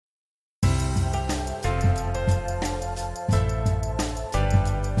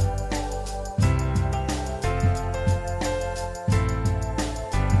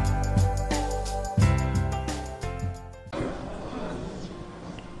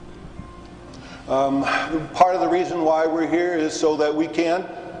Part of the reason why we're here is so that we can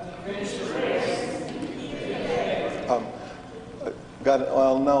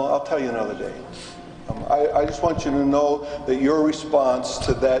I'll tell you another day. I just want you to know that your response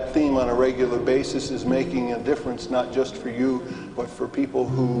to that theme on a regular basis is making a difference, not just for you, but for people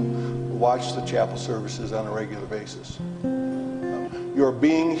who watch the chapel services on a regular basis. Your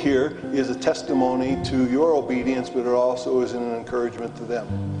being here is a testimony to your obedience, but it also is an encouragement to them.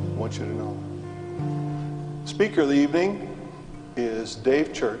 I want you to know. Speaker of the evening is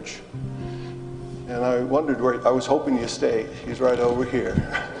Dave Church. And I wondered where, I was hoping you stayed. He's right over here.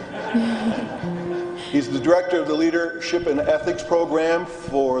 He's the director of the Leadership and Ethics program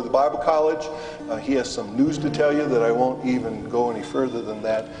for the Bible College. He has some news to tell you that I won't even go any further than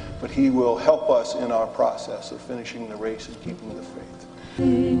that, but he will help us in our process of finishing the race and keeping the faith.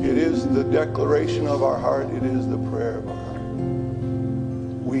 It is the declaration of our heart. It is the prayer of our heart.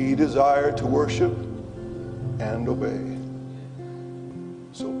 We desire to worship and obey.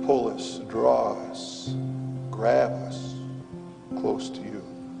 So pull us, draw us, grab us close to you.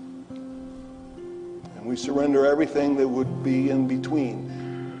 And we surrender everything that would be in between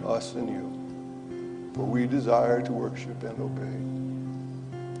us and you. For we desire to worship and obey.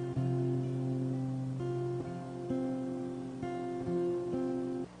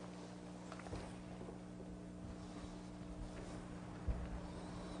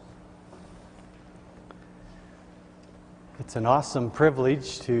 It's an awesome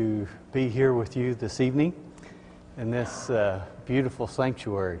privilege to be here with you this evening in this beautiful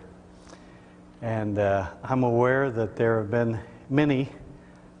sanctuary. And I'm aware that there have been many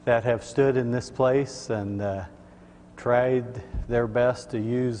that have stood in this place and tried their best to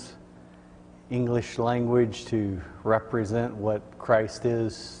use English language to represent what Christ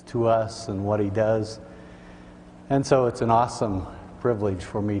is to us and what He does. And so it's an awesome privilege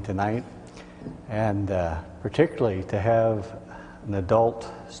for me tonight. And particularly to have an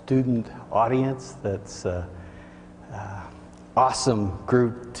adult student audience that's an awesome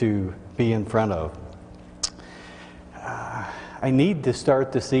group to be in front of. I need to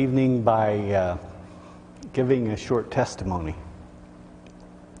start this evening by giving a short testimony.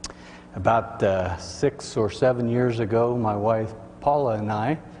 About 6 or 7 years ago, my wife Paula and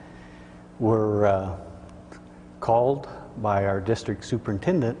I were called by our district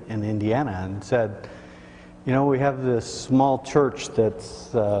superintendent in Indiana and said, you know, we have this small church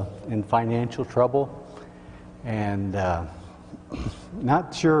that's in financial trouble and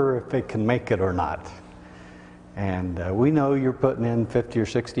not sure if it can make it or not. And we know you're putting in 50 or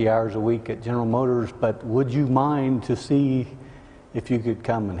 60 hours a week at General Motors, but would you mind to see if you could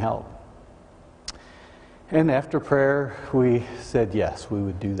come and help? And after prayer, we said yes, we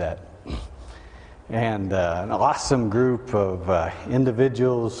would do that. And an awesome group of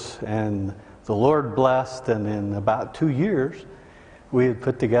individuals, and the Lord blessed, and in about 2 years, we had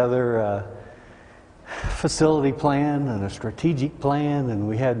put together a facility plan and a strategic plan, and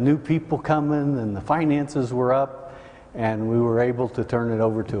we had new people coming, and the finances were up, and we were able to turn it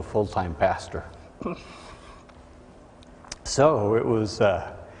over to a full-time pastor. So it was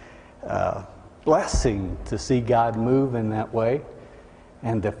a blessing to see God move in that way,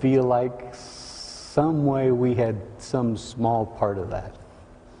 and to feel like some way we had some small part of that.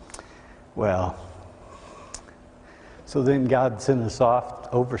 Well, so then God sent us off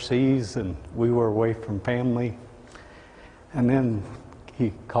overseas, and we were away from family, and then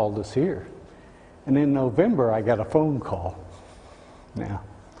He called us here. And in November, I got a phone call. Now,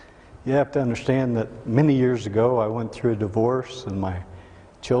 you have to understand that many years ago, I went through a divorce, and my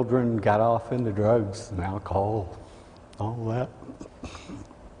children got off into drugs and alcohol, all that.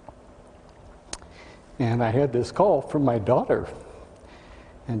 And I had this call from my daughter,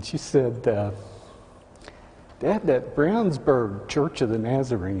 and she said, Dad, that Brownsburg Church of the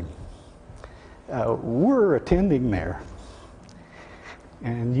Nazarene, we're attending there,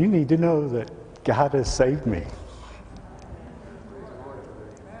 and you need to know that God has saved me.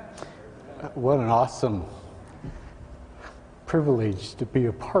 What an awesome privilege to be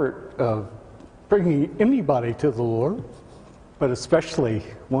a part of bringing anybody to the Lord, but especially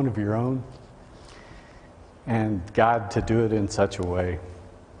one of your own. And God to do it in such a way.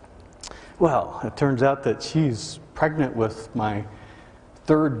 Well, it turns out that she's pregnant with my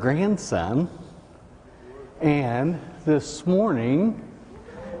third grandson. And this morning,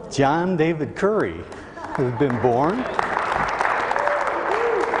 John David Curry has been born.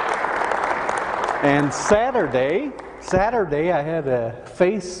 And Saturday, I had a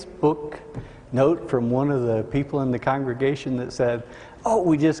Facebook note from one of the people in the congregation that said, oh,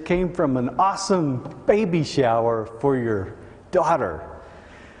 we just came from an awesome baby shower for your daughter.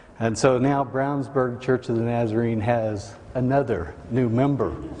 And so now Brownsburg Church of the Nazarene has another new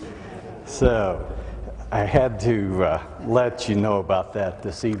member. So I had to let you know about that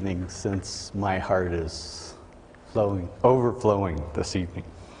this evening, since my heart is overflowing this evening.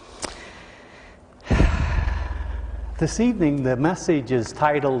 This evening, the message is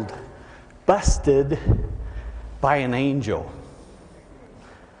titled, Busted by an Angel.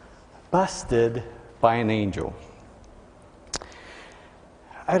 Busted by an Angel.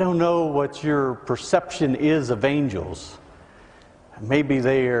 I don't know what your perception is of angels. Maybe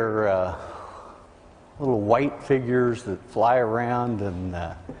they are little white figures that fly around,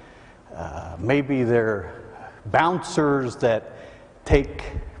 and maybe they're bouncers that take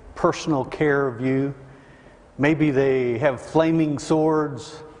personal care of you. Maybe they have flaming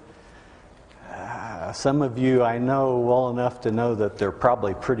swords. Some of you I know well enough to know that they're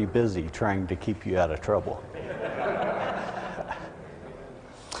probably pretty busy trying to keep you out of trouble.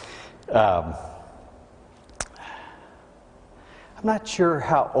 I'm not sure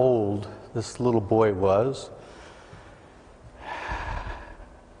how old this little boy was.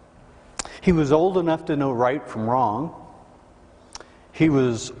 He was old enough to know right from wrong. He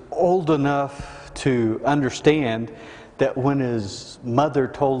was old enough to understand that when his mother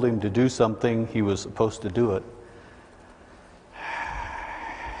told him to do something, he was supposed to do it.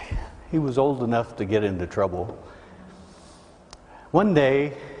 He was old enough to get into trouble. One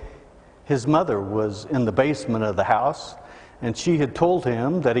day, his mother was in the basement of the house, and she had told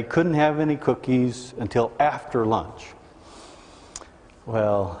him that he couldn't have any cookies until after lunch.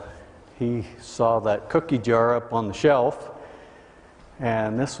 Well, he saw that cookie jar up on the shelf,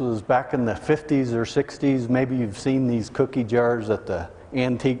 and this was back in the 50s or 60s. Maybe you've seen these cookie jars at the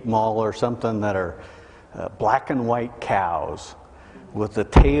antique mall or something that are black and white cows with a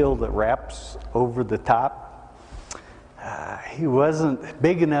tail that wraps over the top. He wasn't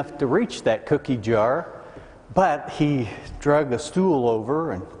big enough to reach that cookie jar, but he dragged a stool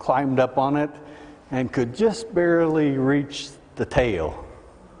over and climbed up on it and could just barely reach the tail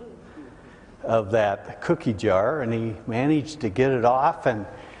of that cookie jar, and he managed to get it off, and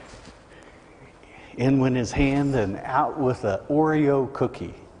in went his hand and out with an Oreo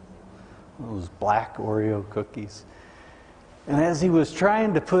cookie, those black Oreo cookies. And as he was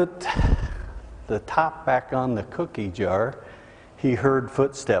trying to put the top back on the cookie jar, he heard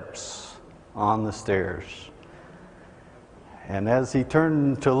footsteps on the stairs. And as he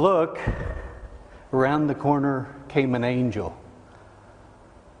turned to look, around the corner came an angel.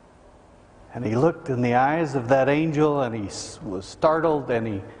 And he looked in the eyes of that angel, and he was startled, and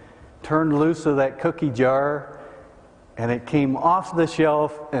he turned loose of that cookie jar, and it came off the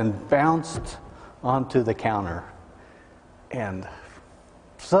shelf and bounced onto the counter. And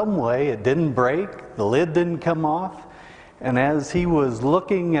some way it didn't break, the lid didn't come off, and as he was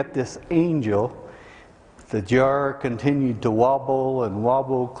looking at this angel, the jar continued to wobble and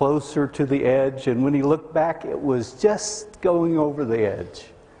wobble closer to the edge, and when he looked back, it was just going over the edge.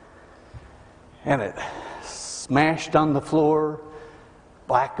 And it smashed on the floor,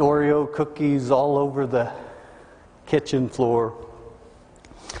 black Oreo cookies all over the kitchen floor.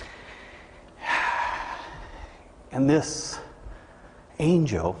 And this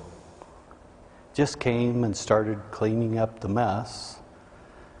angel just came and started cleaning up the mess.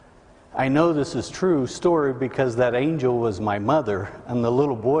 I know this is true story because that angel was my mother and the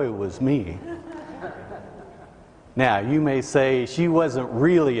little boy was me. Now, you may say she wasn't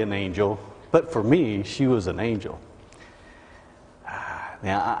really an angel, but for me, she was an angel.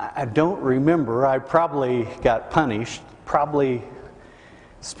 Now, I don't remember. I probably got punished, probably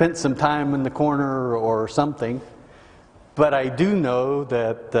spent some time in the corner or something. But I do know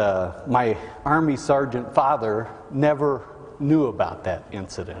that my Army Sergeant father never knew about that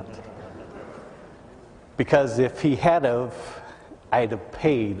incident. Because if he had of, I'd have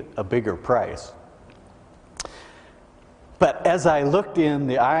paid a bigger price. But as I looked in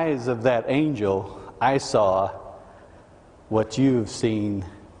the eyes of that angel, I saw what you've seen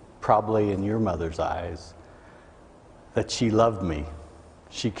probably in your mother's eyes, that she loved me.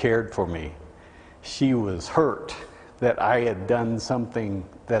 She cared for me. She was hurt that I had done something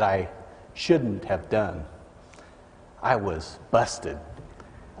that I shouldn't have done. I was busted.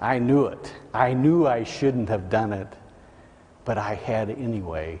 I knew it. I knew I shouldn't have done it, but I had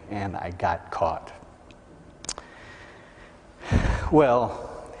anyway, and I got caught.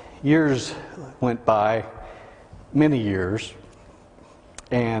 Well, years went by, many years,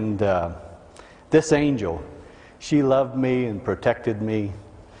 and this angel, she loved me and protected me.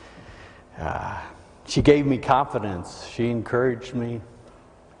 She gave me confidence. She encouraged me.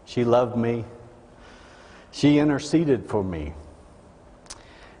 She loved me. She interceded for me.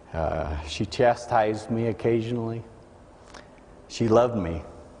 She chastised me occasionally. She loved me.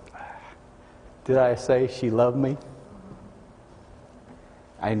 Did I say she loved me?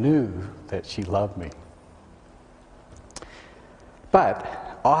 I knew that she loved me.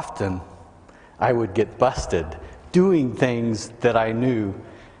 But often I would get busted doing things that I knew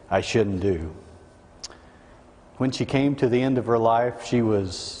I shouldn't do. When she came to the end of her life, she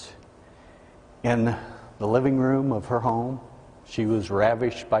was in the living room of her home. She was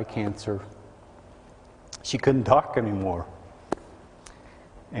ravished by cancer. She couldn't talk anymore.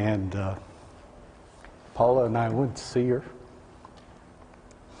 And Paula and I went to see her.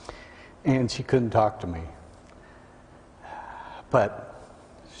 And she couldn't talk to me. But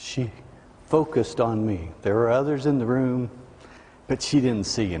she focused on me. There were others in the room, but she didn't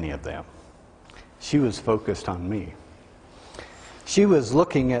see any of them. She was focused on me. She was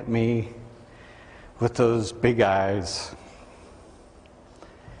looking at me with those big eyes,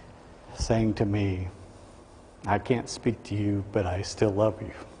 saying to me, I can't speak to you, but I still love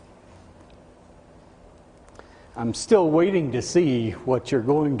you. I'm still waiting to see what you're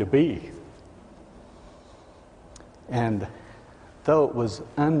going to be. And though it was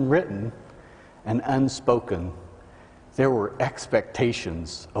unwritten and unspoken, there were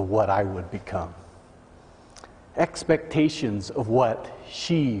expectations of what I would become. Expectations of what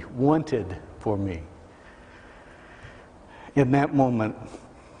she wanted for me. In that moment,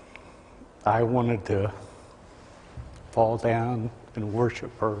 I wanted to fall down and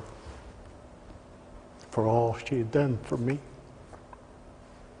worship her for all she had done for me.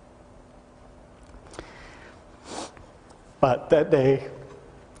 But that day,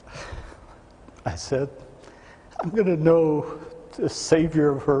 I said, I'm going to know the Savior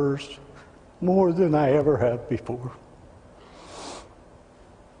of hers more than I ever have before.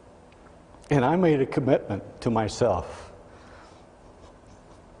 And I made a commitment to myself.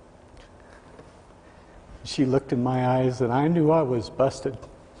 She looked in my eyes and I knew I was busted.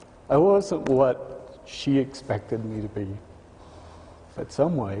 I wasn't what she expected me to be. But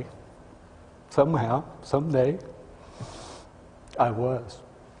some way, somehow, someday, I was.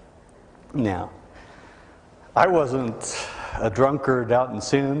 Now, I wasn't a drunkard out in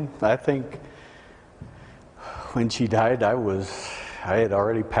sin. I think when she died, I had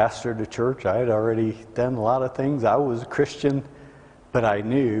already pastored a church. I had already done a lot of things. I was a Christian, but I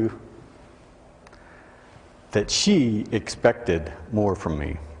knew that she expected more from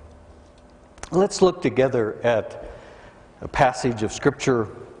me. Let's look together at a passage of Scripture,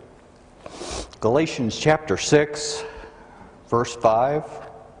 Galatians chapter 6, verse 5.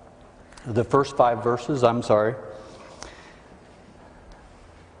 The first 5 verses, I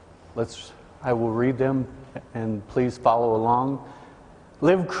will read them and please follow along.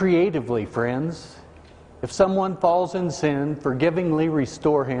 Live creatively, friends. If someone falls in sin, forgivingly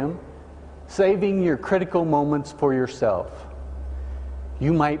restore him, saving your critical moments for yourself.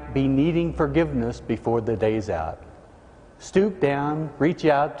 You might be needing forgiveness before the day's out. Stoop down, reach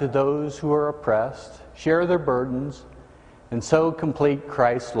out to those who are oppressed, share their burdens, and so complete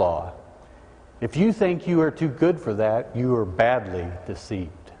Christ's law. If you think you are too good for that, you are badly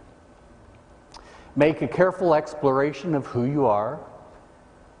deceived. Make a careful exploration of who you are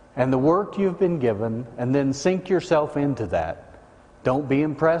and the work you've been given, and then sink yourself into that. Don't be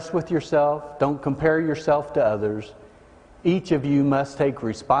impressed with yourself. Don't compare yourself to others. Each of you must take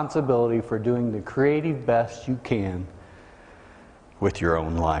responsibility for doing the creative best you can with your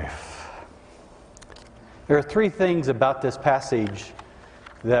own life. There are 3 things about this passage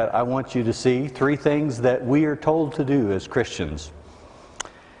that I want you to see. 3 things that we are told to do as Christians.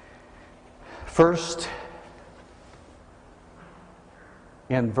 First,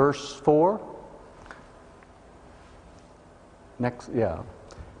 in verse 4,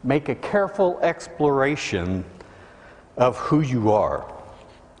 make a careful exploration of who you are.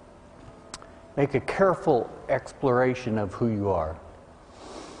 Make a careful exploration of who you are.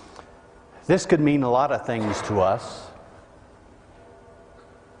 This could mean a lot of things to us.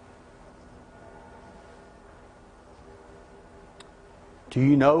 Do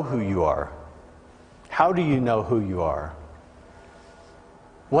you know who you are? How do you know who you are?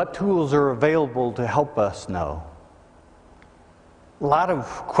 What tools are available to help us know? A lot of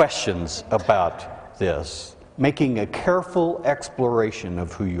questions about this. Making a careful exploration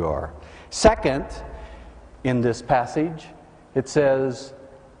of who you are. Second, in this passage, it says,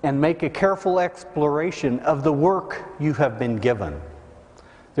 and make a careful exploration of the work you have been given.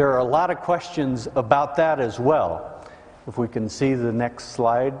 There are a lot of questions about that as well. If we can see the next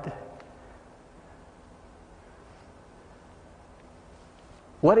slide.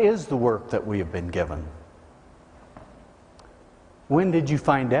 What is the work that we have been given? When did you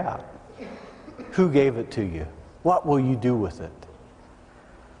find out? Who gave it to you? What will you do with it?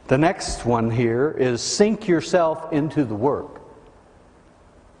 The next one here is sink yourself into the work.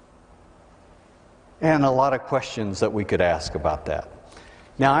 And a lot of questions that we could ask about that.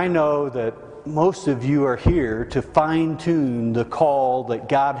 Now, I know that most of you are here to fine-tune the call that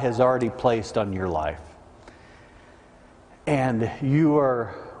God has already placed on your life. And you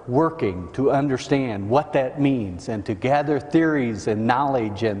are working to understand what that means and to gather theories and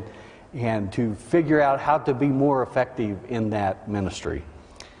knowledge and to figure out how to be more effective in that ministry.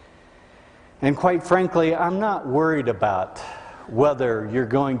 And quite frankly, I'm not worried about whether you're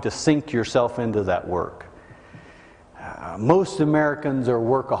going to sink yourself into that work. Most Americans are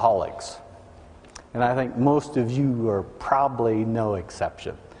workaholics. And I think most of you are probably no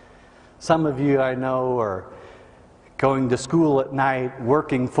exception. Some of you I know are going to school at night,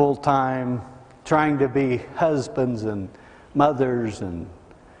 working full time, trying to be husbands and mothers and,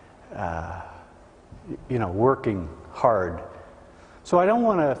 working hard. So I don't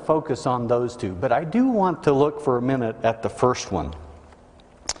want to focus on those two, but I do want to look for a minute at the first one.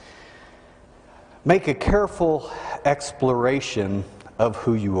 Make a careful exploration of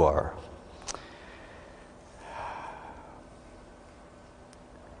who you are.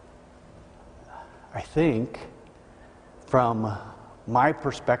 I think from my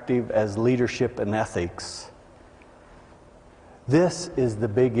perspective as leadership and ethics, this is the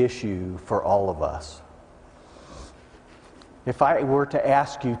big issue for all of us. If I were to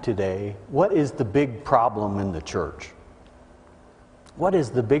ask you today, what is the big problem in the church? What is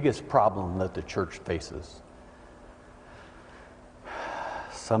the biggest problem that the church faces?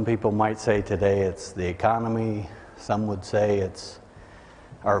 Some people might say today it's the economy. Some would say it's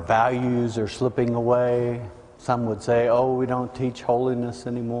our values are slipping away. Some would say, oh, we don't teach holiness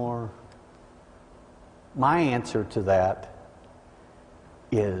anymore. My answer to that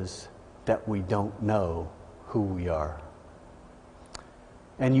is that we don't know who we are.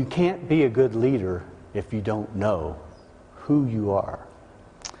 And you can't be a good leader if you don't know who you are.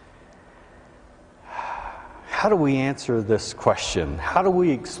 How do we answer this question? How do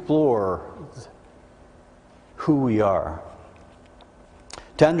we explore who we are?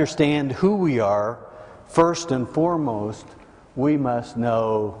 To understand who we are, first and foremost, we must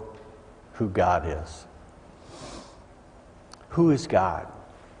know who God is. Who is God?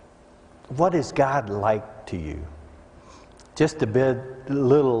 What is God like to you? Just a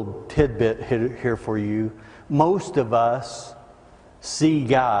little tidbit here for you. Most of us see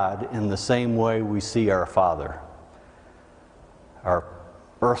God in the same way we see our Father, our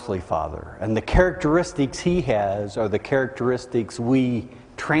earthly Father. And the characteristics He has are the characteristics we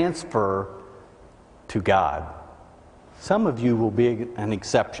transfer to God. Some of you will be an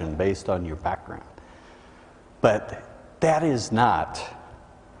exception based on your background. But that is not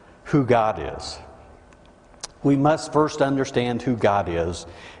who God is. We must first understand who God is,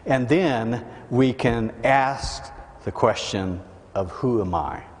 and then we can ask the question of who am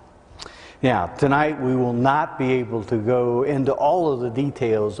I? Now, tonight we will not be able to go into all of the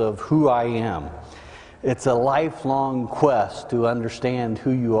details of who I am. It's a lifelong quest to understand who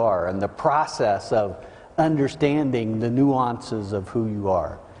you are and the process of understanding the nuances of who you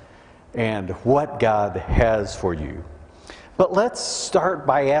are and what God has for you. But let's start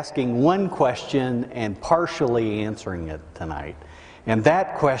by asking one question and partially answering it tonight. And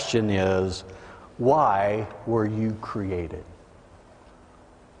that question is, why were you created?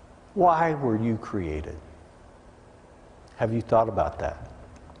 Why were you created? Have you thought about that?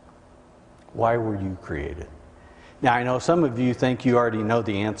 Why were you created? Now, I know some of you think you already know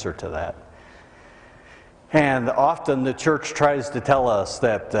the answer to that. And often the church tries to tell us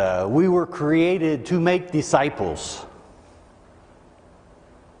that we were created to make disciples.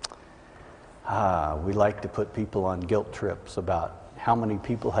 We like to put people on guilt trips about how many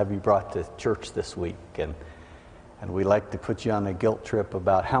people have you brought to church this week, and we like to put you on a guilt trip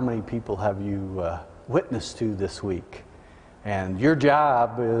about how many people have you witnessed to this week. And your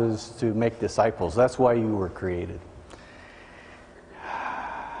job is to make disciples. That's why you were created.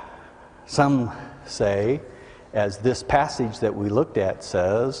 Some say, as this passage that we looked at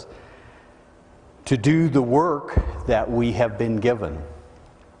says, to do the work that we have been given.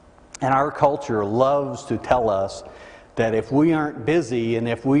 And our culture loves to tell us that if we aren't busy and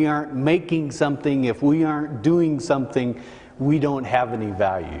if we aren't making something, if we aren't doing something, we don't have any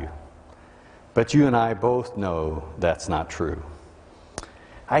value. But you and I both know that's not true.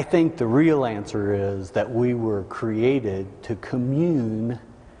 I think the real answer is that we were created to commune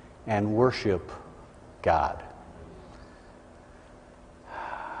and worship God.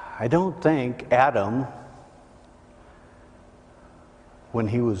 I don't think Adam when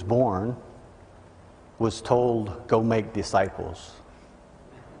he was born, was told, "Go make disciples"?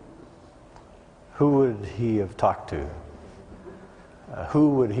 Who would he have talked to?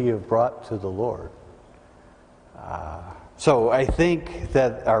 Who would he have brought to the Lord? So I think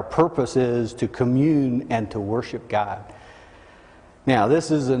that our purpose is to commune and to worship God. Now,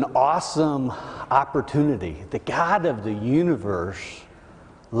 this is an awesome opportunity. The God of the universe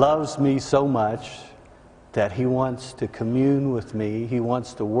loves me so much that he wants to commune with me. He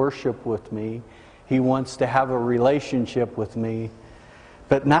wants to worship with me. He wants to have a relationship with me.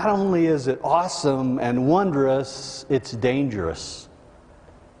 But not only is it awesome and wondrous, it's dangerous.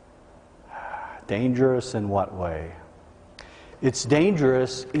 Dangerous in what way? It's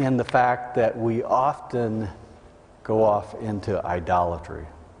dangerous in the fact that we often go off into idolatry.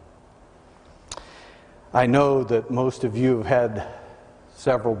 I know that most of you have had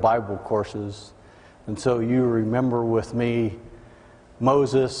several Bible courses, and so you remember with me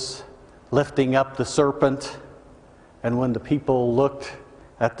Moses lifting up the serpent, and when the people looked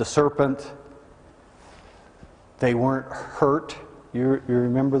at the serpent, they weren't hurt. You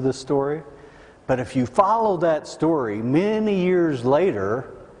remember this story? But if you follow that story, many years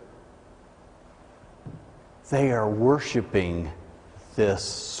later, they are worshiping this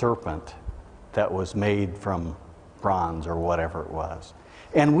serpent that was made from bronze or whatever it was.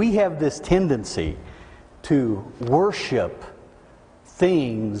 And we have this tendency to worship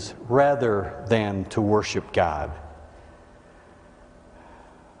things rather than to worship God.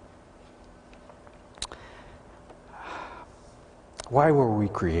 Why were we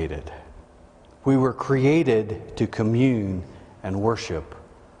created? We were created to commune and worship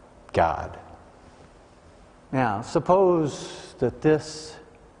God. Now, suppose that this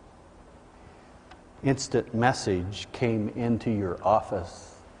instant message came into your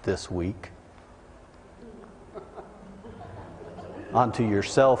office this week, onto your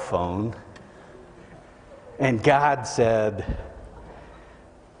cell phone, and God said,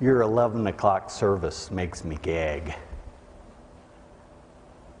 "Your 11 o'clock service makes me gag."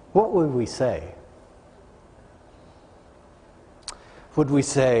 What would we say? Would we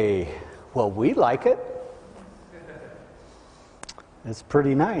say, "Well, we like it. It's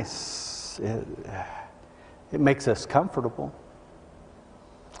pretty nice. It makes us comfortable.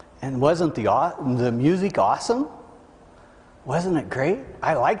 And wasn't the music awesome? Wasn't it great?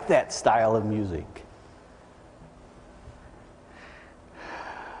 I like that style of music."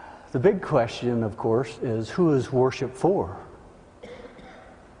 The big question, of course, is who is worship for?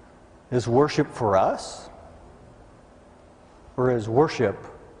 Is worship for us? Or is worship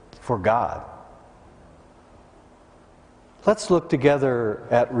for God? Let's look together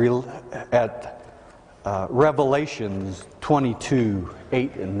at Revelations 22,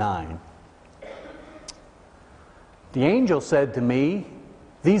 8 and 9. The angel said to me,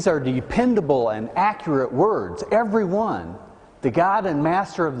 "These are dependable and accurate words, every one. The God and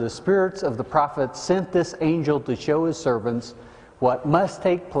master of the spirits of the prophets sent this angel to show his servants what must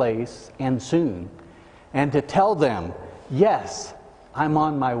take place, and soon, and to tell them, 'Yes, I'm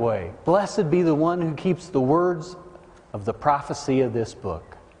on my way. Blessed be the one who keeps the words of the prophecy of this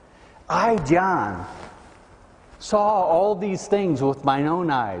book.' I, John, saw all these things with mine own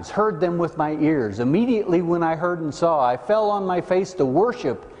eyes, heard them with my ears. Immediately when I heard and saw, I fell on my face to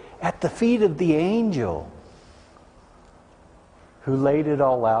worship at the feet of the angel who laid it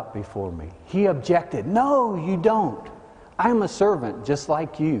all out before me." He objected, "No, you don't. I'm a servant just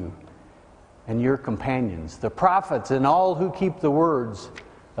like you and your companions, the prophets and all who keep the words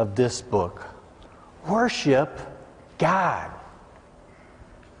of this book. Worship God."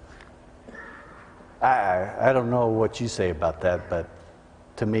 I don't know what you say about that, but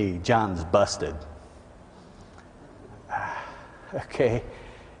to me, John's busted. Okay,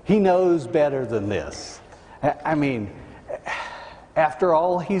 he knows better than this. I mean, after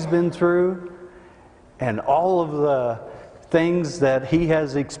all he's been through and all of the things that he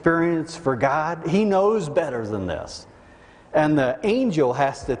has experienced for God, he knows better than this. And the angel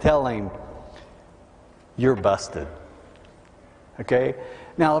has to tell him, "You're busted." Okay?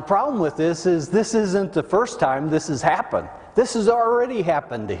 Now the problem with this isn't the first time this has happened. This has already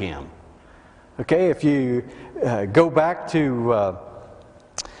happened to him. Okay? If you go back to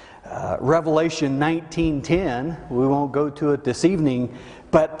Revelation 19:10, we won't go to it this evening,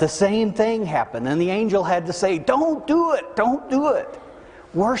 but the same thing happened, and the angel had to say, "Don't do it, don't do it.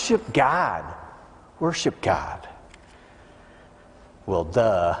 Worship God, worship God." Well,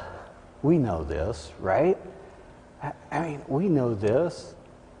 duh, we know this, right? I mean, we know this.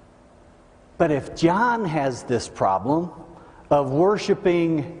 But if John has this problem of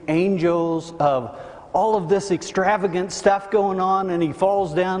worshiping angels, of all of this extravagant stuff going on, and he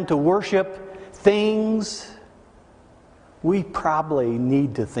falls down to worship things, we probably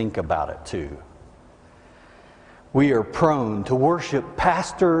need to think about it too. We are prone to worship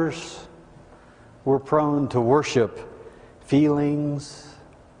pastors. We're prone to worship feelings,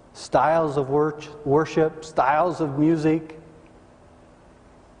 styles of worship, styles of music.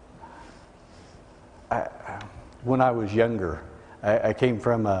 When I was younger, I came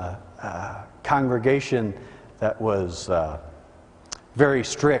from a congregation that was very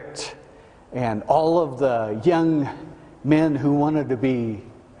strict, and all of the young men who wanted to be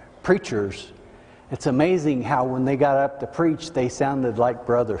preachers, it's amazing how when they got up to preach, they sounded like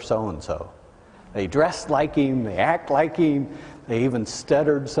brother so-and-so. They dressed like him, they act like him, they even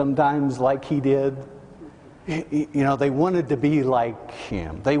stuttered sometimes like he did. You know, they wanted to be like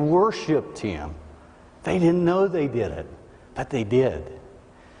him. They worshiped him. They didn't know they did it, but they did.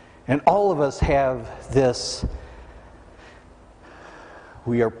 And all of us have this.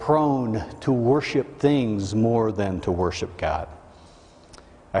 We are prone to worship things more than to worship God.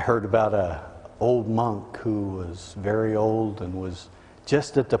 I heard about an old monk who was very old and was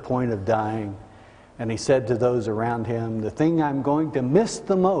just at the point of dying. And he said to those around him, "The thing I'm going to miss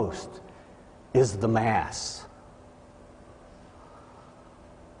the most is the Mass."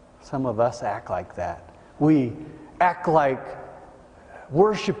 Some of us act like that. We act like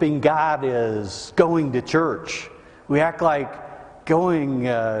worshiping God is going to church. We act like going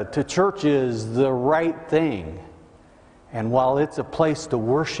to church is the right thing. And while it's a place to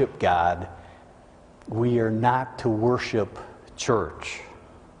worship God, we are not to worship church.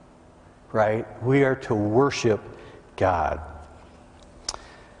 Right? We are to worship God.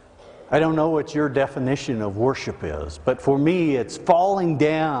 I don't know what your definition of worship is, but for me it's falling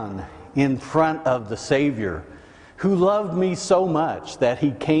down in front of the Savior who loved me so much that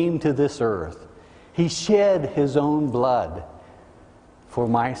He came to this earth. He shed His own blood for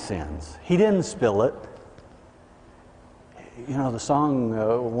my sins. He didn't spill it. You know, the song,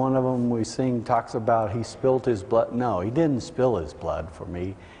 one of them we sing talks about He spilled His blood. No, He didn't spill His blood for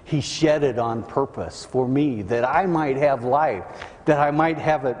me. He shed it on purpose for me, that I might have life, that I might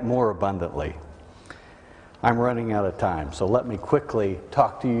have it more abundantly. I'm running out of time, so let me quickly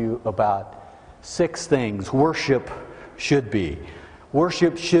talk to you about 6 things worship should be.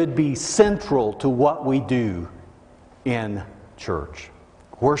 Worship should be central to what we do in church.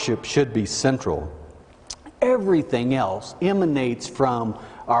 Worship should be central. Everything else emanates from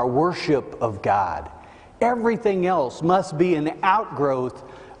our worship of God. Everything else must be an outgrowth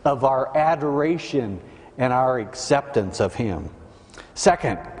of our adoration and our acceptance of Him.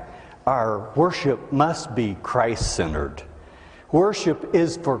 Second, our worship must be Christ-centered. Worship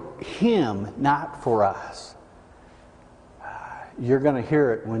is for Him, not for us. You're going to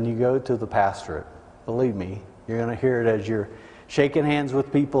hear it when you go to the pastorate. Believe me, you're going to hear it as you're shaking hands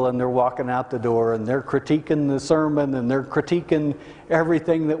with people and they're walking out the door and they're critiquing the sermon and they're critiquing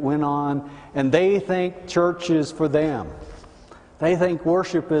everything that went on, and they think church is for them. They think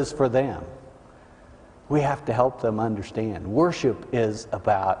worship is for them. We have to help them understand. Worship is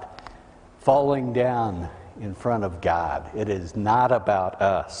about falling down in front of God. It is not about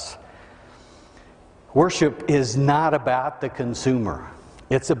us. Worship is not about the consumer.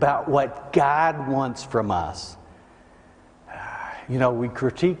 It's about what God wants from us. You know, we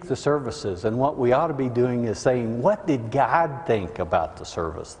critique the services, and what we ought to be doing is saying, what did God think about the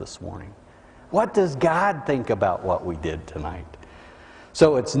service this morning? What does God think about what we did tonight?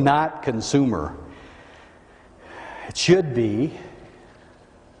 So it's not consumer. It should be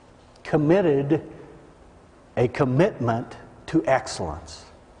a commitment to excellence.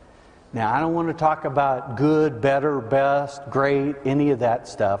 Now, I don't want to talk about good, better, best, great, any of that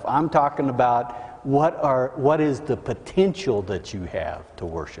stuff. I'm talking about what is the potential that you have to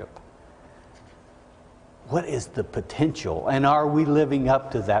worship? What is the potential? And are we living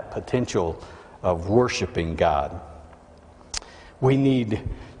up to that potential of worshiping God? We need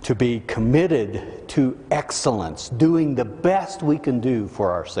to be committed to excellence, doing the best we can do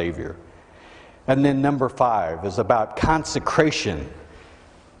for our Savior. And then number 5 is about consecration.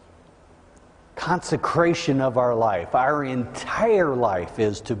 Consecration of our life. Our entire life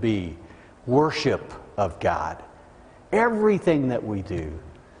is to be worship of God. Everything that we do.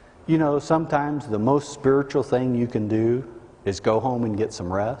 You know, sometimes the most spiritual thing you can do is go home and get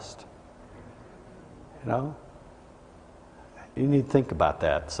some rest. You know? You need to think about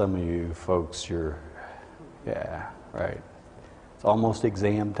that. Some of you folks, yeah, right. It's almost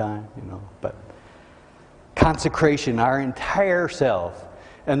exam time, you know. But consecration, our entire self.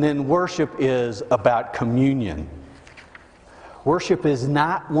 And then worship is about communion. Worship is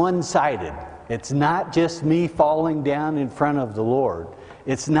not one-sided. It's not just me falling down in front of the Lord.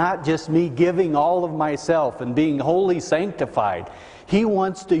 It's not just me giving all of myself and being wholly sanctified. He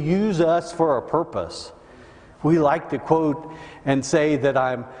wants to use us for a purpose. We like to quote and say that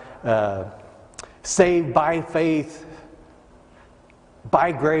I'm saved by faith,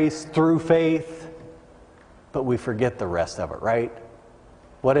 by grace, through faith, but we forget the rest of it, right?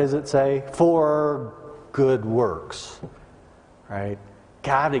 What does it say? For good works, right?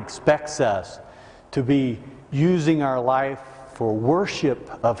 God expects us to be using our life for worship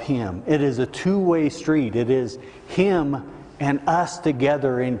of Him. It is a two-way street. It is Him and us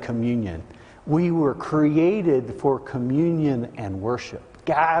together in communion. We were created for communion and worship.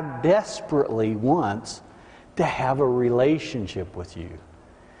 God desperately wants to have a relationship with you.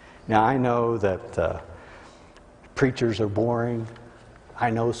 Now, I know that preachers are boring.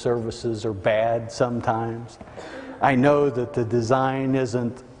 I know services are bad sometimes. I know that the design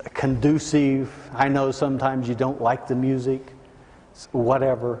isn't conducive. I know sometimes you don't like the music,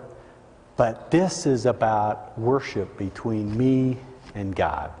 whatever. But this is about worship between me and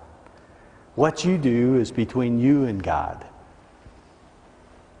God. What you do is between you and God.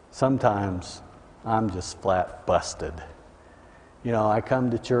 Sometimes I'm just flat busted. You know, I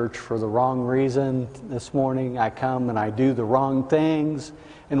come to church for the wrong reason this morning. I come and I do the wrong things.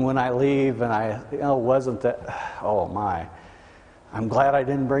 And when I leave and wasn't that, oh my. I'm glad I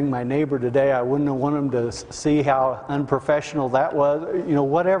didn't bring my neighbor today. I wouldn't want him to see how unprofessional that was. You know,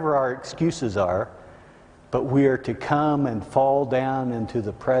 whatever our excuses are. But we are to come and fall down into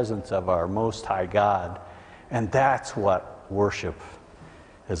the presence of our Most High God. And that's what worship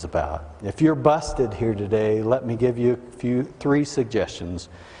is about. If you're busted here today, let me give you three suggestions.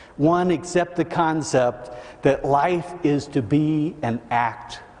 One, accept the concept that life is to be an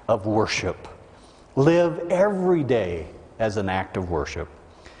act of worship. Live every day as an act of worship.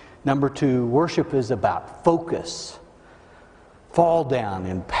 Number two, worship is about focus. Fall down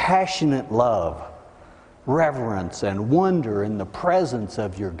in passionate love, reverence, and wonder in the presence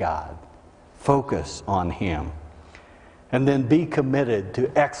of your God. Focus on Him. And then be committed to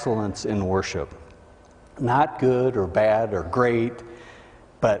excellence in worship. Not good or bad or great,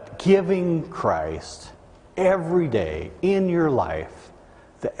 but giving Christ every day in your life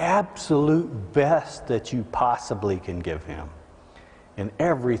the absolute best that you possibly can give Him. In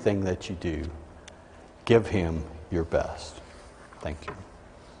everything that you do, give Him your best. Thank you.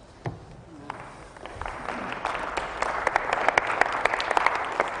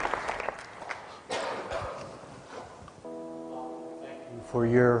 For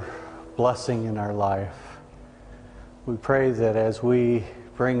your blessing in our life. We pray that as we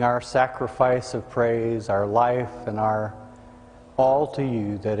bring our sacrifice of praise, our life and our all to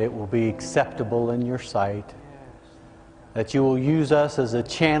you, that it will be acceptable in your sight. That you will use us as a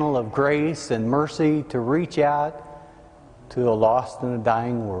channel of grace and mercy to reach out to a lost and a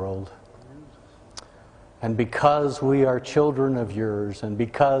dying world. And because we are children of yours and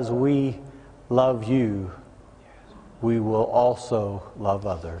because we love you, we will also love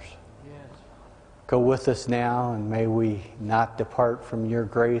others. Go with us now, and may we not depart from your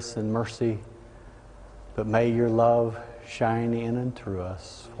grace and mercy, but may your love shine in and through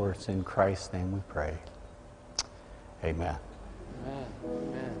us. For it's in Christ's name we pray. Amen.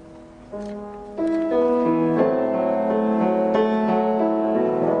 Amen. Amen.